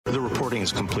The reporting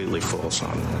is completely false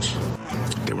on this.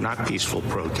 They were not peaceful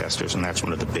protesters, and that's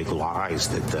one of the big lies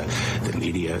that the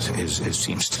media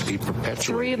seems to be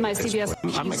perpetuating. 3 of my CBS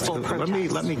peaceful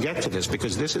protests. Let me get to this,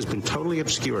 because this has been totally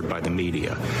obscured by the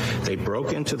media. They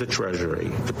broke into the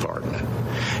Treasury Department,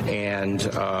 and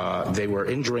they were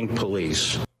injuring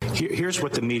police. Here's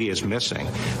what the media is missing.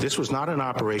 This was not an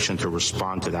operation to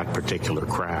respond to that particular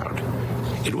crowd.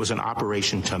 It was an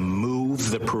operation to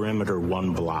move the perimeter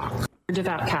 1 block.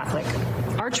 Devout Catholic,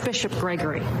 Archbishop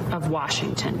Gregory of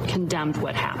Washington condemned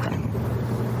what happened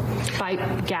by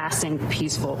gassing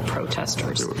peaceful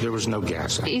protesters. There was no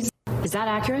gassing. Is that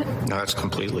accurate? No, that's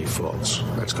completely false.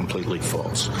 That's completely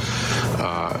false.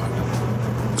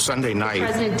 Sunday night... The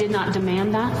president did not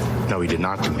demand that? No, he did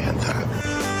not demand that.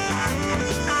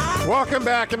 Welcome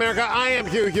back, America. I am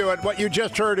Hugh Hewitt. What you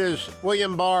just heard is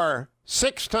William Barr,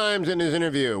 6 times in his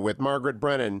interview with Margaret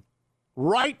Brennan,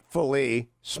 rightfully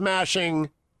smashing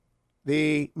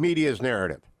the media's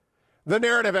narrative. The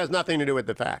narrative has nothing to do with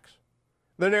the facts.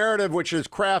 The narrative, which is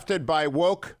crafted by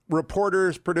woke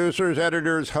reporters, producers,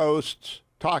 editors, hosts,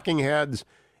 talking heads,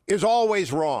 is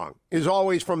always wrong, is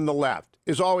always from the left,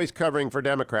 is always covering for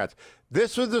Democrats.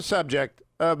 This was the subject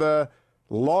of a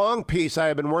long piece I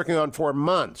have been working on for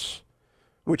months,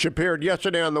 which appeared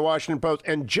yesterday on the Washington Post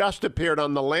and just appeared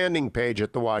on the landing page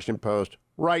at the Washington Post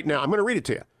right now. I'm going to read it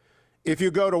to you. If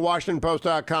you go to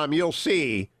WashingtonPost.com, you'll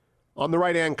see on the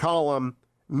right-hand column,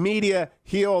 Media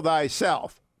Heal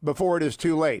Thyself, before it is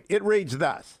too late. It reads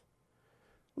thus: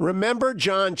 remember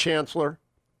John Chancellor?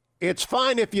 It's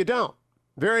fine if you don't.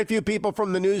 Very few people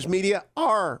from the news media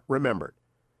are remembered.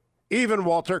 Even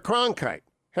Walter Cronkite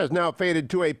has now faded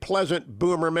to a pleasant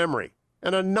boomer memory,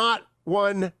 and a not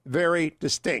one very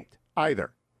distinct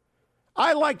either.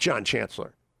 I like John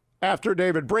Chancellor. After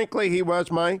David Brinkley, he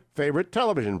was my favorite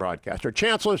television broadcaster.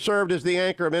 Chancellor served as the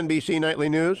anchor of NBC Nightly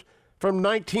News from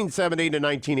 1970 to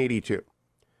 1982,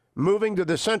 moving to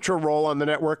the central role on the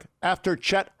network after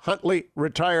Chet Huntley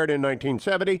retired in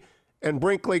 1970 and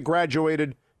Brinkley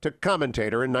graduated to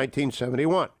commentator in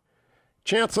 1971.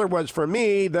 Chancellor was, for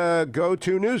me, the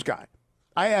go-to news guy.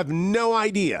 I have no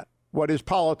idea what his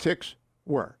politics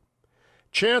were.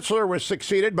 Chancellor was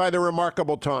succeeded by the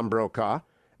remarkable Tom Brokaw,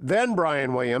 then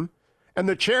Brian William, and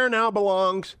the chair now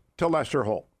belongs to Lester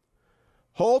Holt.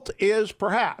 Holt is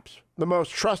perhaps the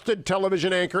most trusted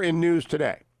television anchor in news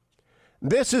today.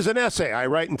 This is an essay I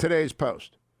write in today's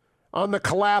Post on the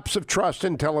collapse of trust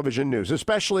in television news,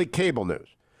 especially cable news.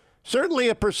 Certainly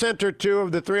a percent or two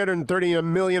of the 330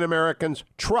 million Americans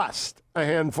trust a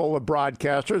handful of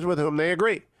broadcasters with whom they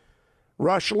agree.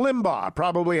 Rush Limbaugh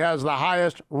probably has the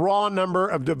highest raw number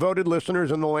of devoted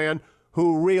listeners in the land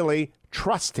who really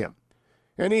trust him.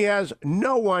 And he has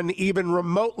no one even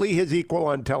remotely his equal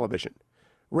on television.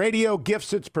 Radio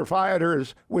gifts its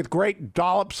proprietors with great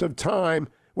dollops of time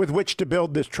with which to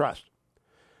build this trust.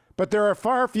 But there are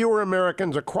far fewer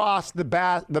Americans across the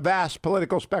vast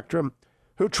political spectrum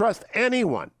who trust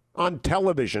anyone on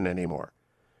television anymore.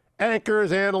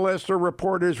 Anchors, analysts, or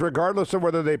reporters, regardless of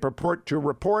whether they purport to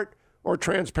report or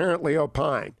transparently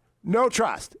opine. No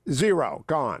trust. Zero.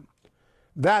 Gone.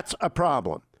 That's a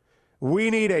problem.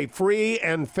 We need a free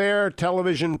and fair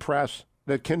television press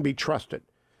that can be trusted.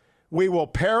 We will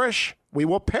perish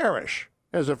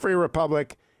as a free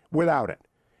republic without it.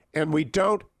 And we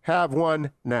don't have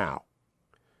one now.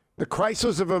 The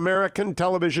crisis of American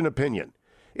television opinion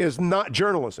is not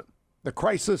journalism. The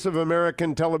crisis of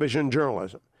American television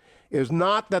journalism is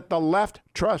not that the left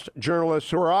trust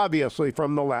journalists who are obviously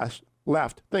from the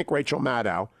left, think Rachel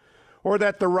Maddow, or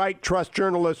that the right trust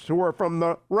journalists who are from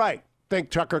the right, think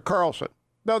Tucker Carlson.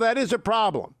 Though that is a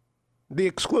problem. The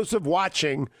exclusive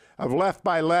watching of left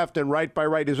by left and right by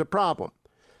right is a problem.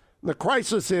 The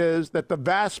crisis is that the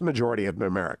vast majority of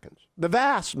Americans, the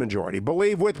vast majority,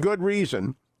 believe with good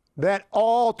reason that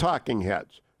all talking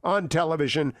heads on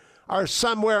television are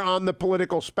somewhere on the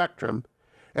political spectrum,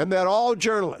 and that all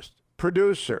journalists,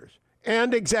 producers,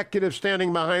 and executives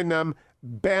standing behind them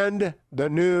bend the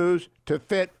news to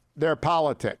fit their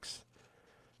politics.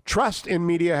 Trust in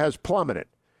media has plummeted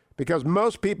because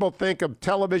most people think of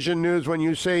television news when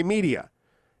you say media.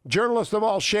 Journalists of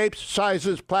all shapes,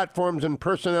 sizes, platforms, and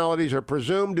personalities are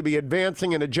presumed to be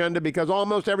advancing an agenda because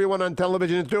almost everyone on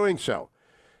television is doing so.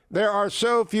 There are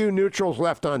so few neutrals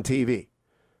left on TV.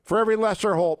 For every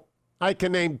Lester Holt, I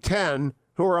can name 10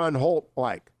 who are on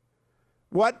Holt-like.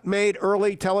 What made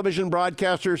early television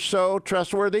broadcasters so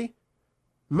trustworthy?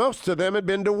 Most of them had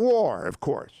been to war, of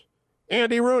course.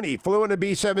 Andy Rooney flew in a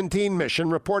B-17 mission,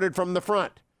 reported from the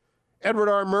front. Edward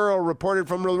R. Murrow reported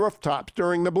from the rooftops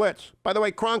during the Blitz. By the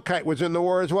way, Cronkite was in the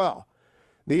war as well.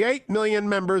 The 8 million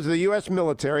members of the U.S.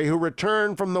 military who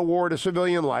returned from the war to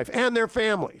civilian life and their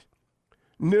families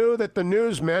knew that the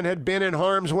newsmen had been in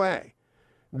harm's way.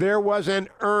 There was an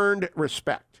earned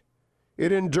respect.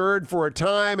 It endured for a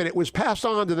time, and it was passed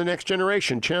on to the next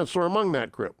generation, Chancellor among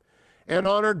that group, and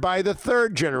honored by the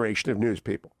third generation of news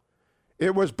people.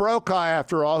 It was Brokaw,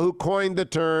 after all, who coined the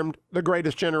term the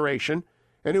greatest generation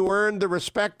and who earned the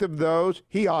respect of those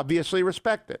he obviously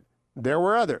respected. There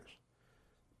were others.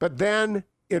 But then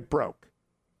it broke.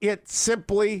 It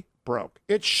simply broke.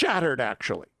 It shattered,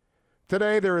 actually.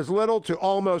 Today, there is little to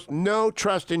almost no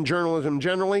trust in journalism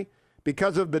generally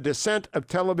because of the descent of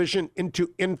television into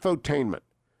infotainment.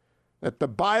 That the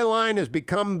byline has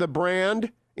become the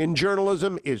brand in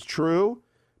journalism is true,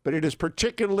 but it is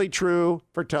particularly true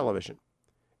for television.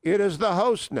 It is the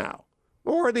host now,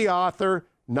 or the author,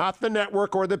 not the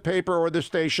network or the paper or the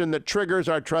station, that triggers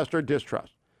our trust or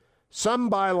distrust. Some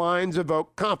bylines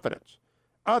evoke confidence.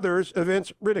 Others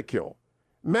evince ridicule.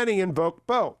 Many invoke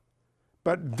both.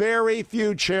 But very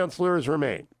few chancellors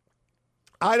remain.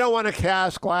 I don't want to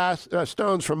cast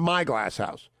stones from my glass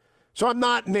house, so I'm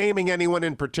not naming anyone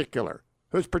in particular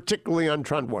who's particularly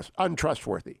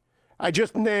untrustworthy. I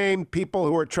just named people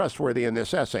who are trustworthy in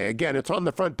this essay. Again, it's on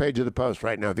the front page of the Post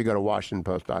right now if you go to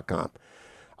WashingtonPost.com.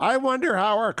 I wonder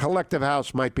how our collective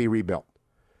house might be rebuilt.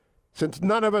 Since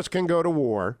none of us can go to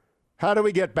war, how do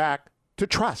we get back to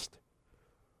trust?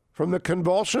 From the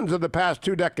convulsions of the past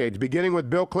 2 decades, beginning with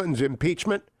Bill Clinton's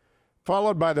impeachment,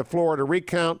 followed by the Florida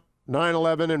recount,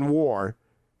 9/11 and war,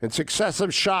 and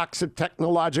successive shocks of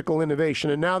technological innovation,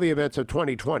 and now the events of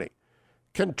 2020,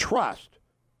 can trust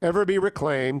ever be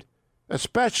reclaimed,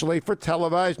 especially for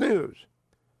televised news?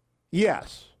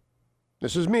 Yes.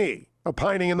 This is me,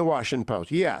 opining in the Washington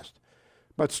Post. Yes.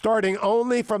 But starting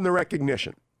only from the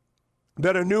recognition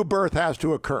that a new birth has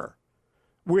to occur,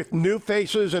 with new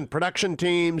faces and production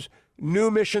teams, new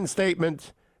mission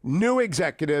statements, new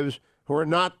executives who are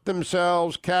not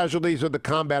themselves casualties of the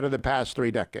combat of the past 3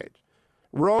 decades.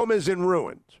 Rome is in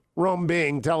ruins, Rome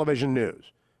being television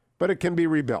news, but it can be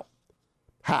rebuilt.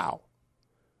 How?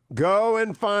 Go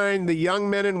and find the young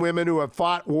men and women who have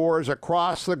fought wars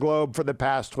across the globe for the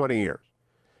past 20 years.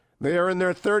 They are in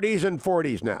their 30s and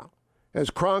 40s now, as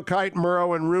Cronkite,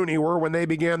 Murrow, and Rooney were when they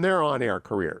began their on-air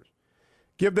careers.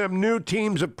 Give them new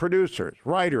teams of producers,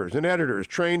 writers, and editors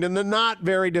trained in the not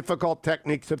very difficult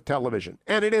techniques of television.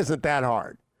 And it isn't that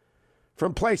hard.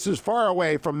 From places far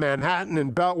away from Manhattan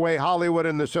and Beltway, Hollywood,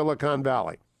 and the Silicon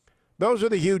Valley. Those are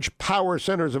the huge power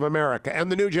centers of America,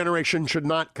 and the new generation should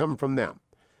not come from them.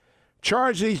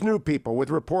 Charge these new people with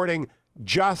reporting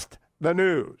just the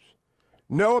news.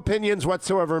 No opinions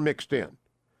whatsoever mixed in.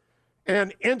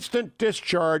 And instant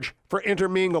discharge for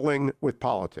intermingling with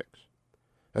politics.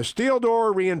 A steel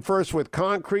door reinforced with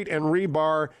concrete and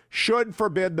rebar should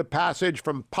forbid the passage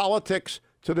from politics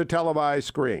to the televised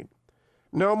screen.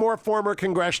 No more former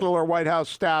congressional or White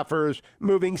House staffers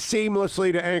moving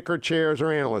seamlessly to anchor chairs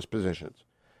or analyst positions.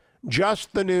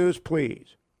 Just the news,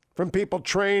 please, from people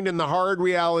trained in the hard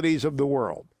realities of the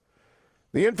world.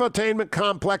 The infotainment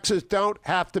complexes don't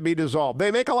have to be dissolved.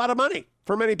 They make a lot of money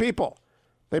for many people.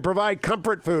 They provide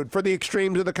comfort food for the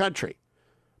extremes of the country.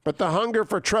 But the hunger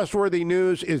for trustworthy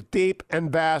news is deep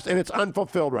and vast, and it's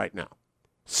unfulfilled right now.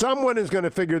 Someone is going to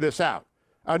figure this out.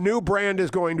 A new brand is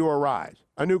going to arise,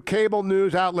 a new cable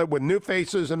news outlet with new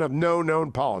faces and of no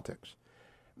known politics.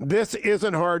 This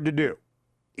isn't hard to do.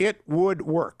 It would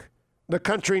work. The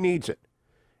country needs it.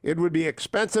 It would be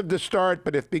expensive to start,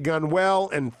 but if begun well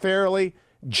and fairly,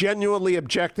 genuinely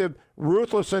objective,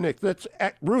 ruthless in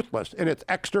its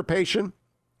extirpation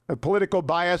of political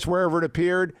bias wherever it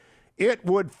appeared, it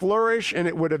would flourish and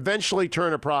it would eventually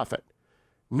turn a profit.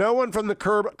 No one from the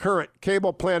current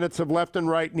cable planets of left and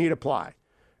right need apply.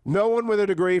 No one with a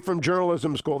degree from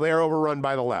journalism school, they are overrun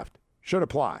by the left, should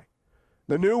apply.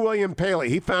 The new William Paley,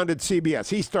 he founded CBS.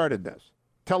 He started this,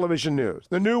 television news.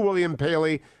 The new William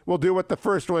Paley will do what the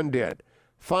first one did.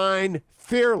 Find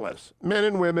fearless men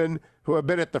and women who have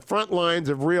been at the front lines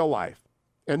of real life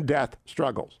and death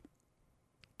struggles.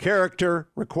 Character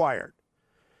required.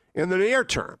 In the near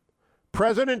term,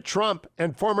 President Trump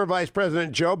and former Vice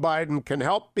President Joe Biden can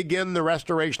help begin the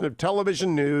restoration of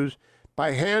television news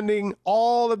by handing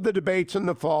all of the debates in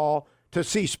the fall to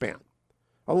C-SPAN,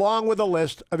 along with a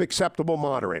list of acceptable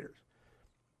moderators.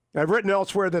 I've written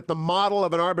elsewhere that the model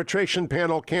of an arbitration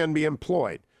panel can be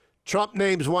employed. Trump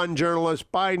names one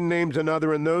journalist, Biden names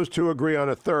another, and those two agree on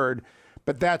a third.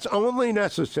 But that's only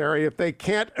necessary if they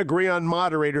can't agree on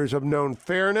moderators of known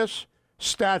fairness,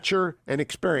 stature, and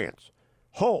experience.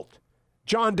 Holt,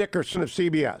 John Dickerson of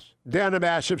CBS, Dana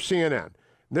Bash of CNN,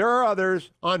 There are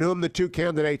others on whom the two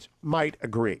candidates might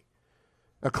agree.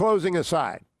 A closing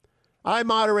aside, I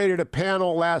moderated a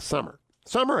panel last summer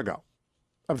ago,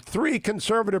 of 3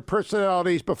 conservative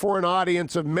personalities before an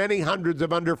audience of many hundreds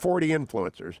of under 40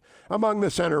 influencers among the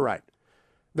center-right.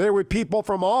 There were people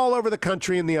from all over the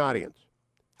country in the audience.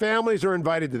 Families are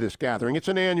invited to this gathering. It's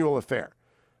an annual affair.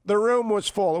 The room was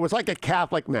full. It was like a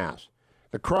Catholic mass.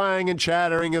 The crying and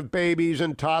chattering of babies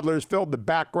and toddlers filled the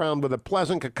background with a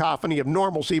pleasant cacophony of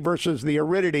normalcy versus the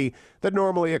aridity that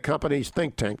normally accompanies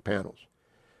think tank panels.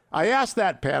 I asked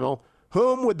that panel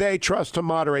whom would they trust to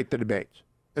moderate the debates,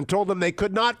 and told them they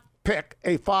could not pick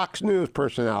a Fox News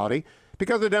personality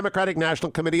because the Democratic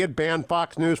National Committee had banned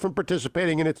Fox News from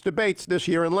participating in its debates this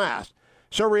year and last.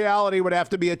 So reality would have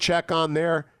to be a check on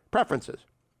their preferences.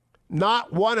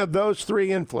 Not one of those 3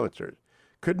 influencers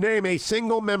could name a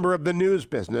single member of the news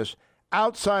business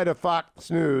outside of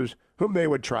Fox News whom they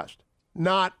would trust.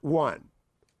 Not one.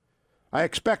 I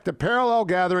expect a parallel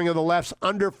gathering of the left's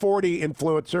under 40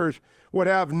 influencers would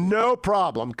have no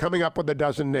problem coming up with a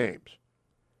dozen names.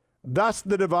 Thus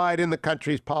the divide in the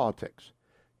country's politics.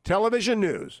 Television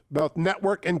news, both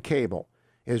network and cable,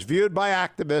 is viewed by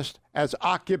activists as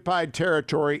occupied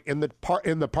territory in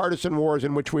the partisan wars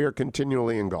in which we are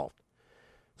continually engulfed.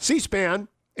 C-SPAN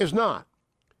is not.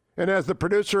 And as the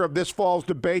producer of this fall's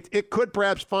debate, it could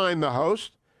perhaps find the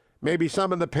host, maybe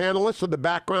some of the panelists of the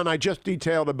background I just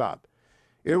detailed above.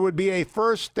 It would be a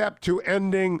first step to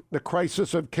ending the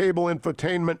crisis of cable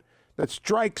infotainment that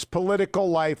strikes political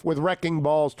life with wrecking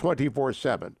balls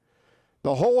 24/7.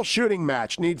 The whole shooting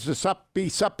match needs to be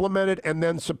supplemented and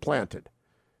then supplanted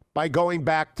by going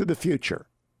back to the future.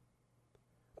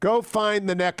 Go find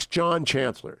the next John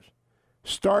Chancellors.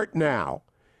 Start now.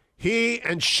 He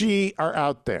and she are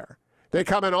out there. They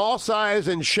come in all sizes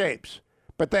and shapes,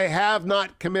 but they have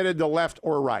not committed to left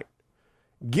or right.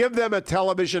 Give them a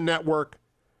television network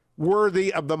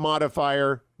worthy of the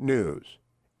modifier news.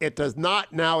 It does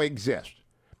not now exist.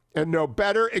 And no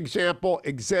better example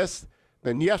exists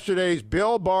than yesterday's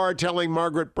Bill Barr telling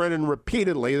Margaret Brennan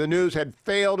repeatedly the news had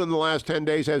failed in the last 10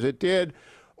 days as it did,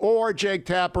 or Jake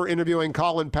Tapper interviewing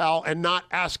Colin Powell and not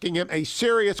asking him a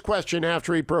serious question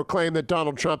after he proclaimed that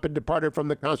Donald Trump had departed from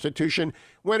the Constitution,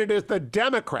 when it is the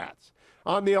Democrats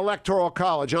on the Electoral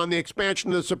College, on the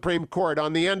expansion of the Supreme Court,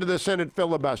 on the end of the Senate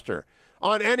filibuster,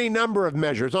 on any number of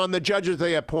measures, on the judges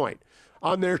they appoint,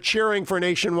 on their cheering for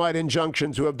nationwide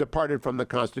injunctions who have departed from the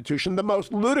Constitution. The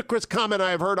most ludicrous comment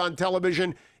I have heard on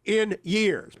television in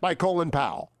years by Colin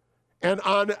Powell, and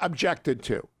unobjected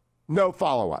to. No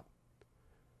follow-up.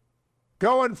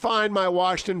 Go and find my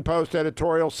Washington Post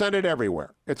editorial. Send it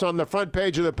everywhere. It's on the front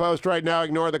page of the Post right now.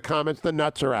 Ignore the comments. The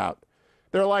nuts are out.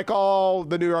 They're like all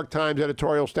the New York Times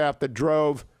editorial staff that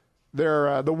drove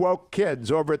the woke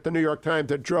kids over at the New York Times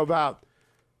that drove out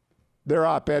their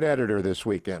op-ed editor this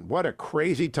weekend. What a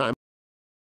crazy time.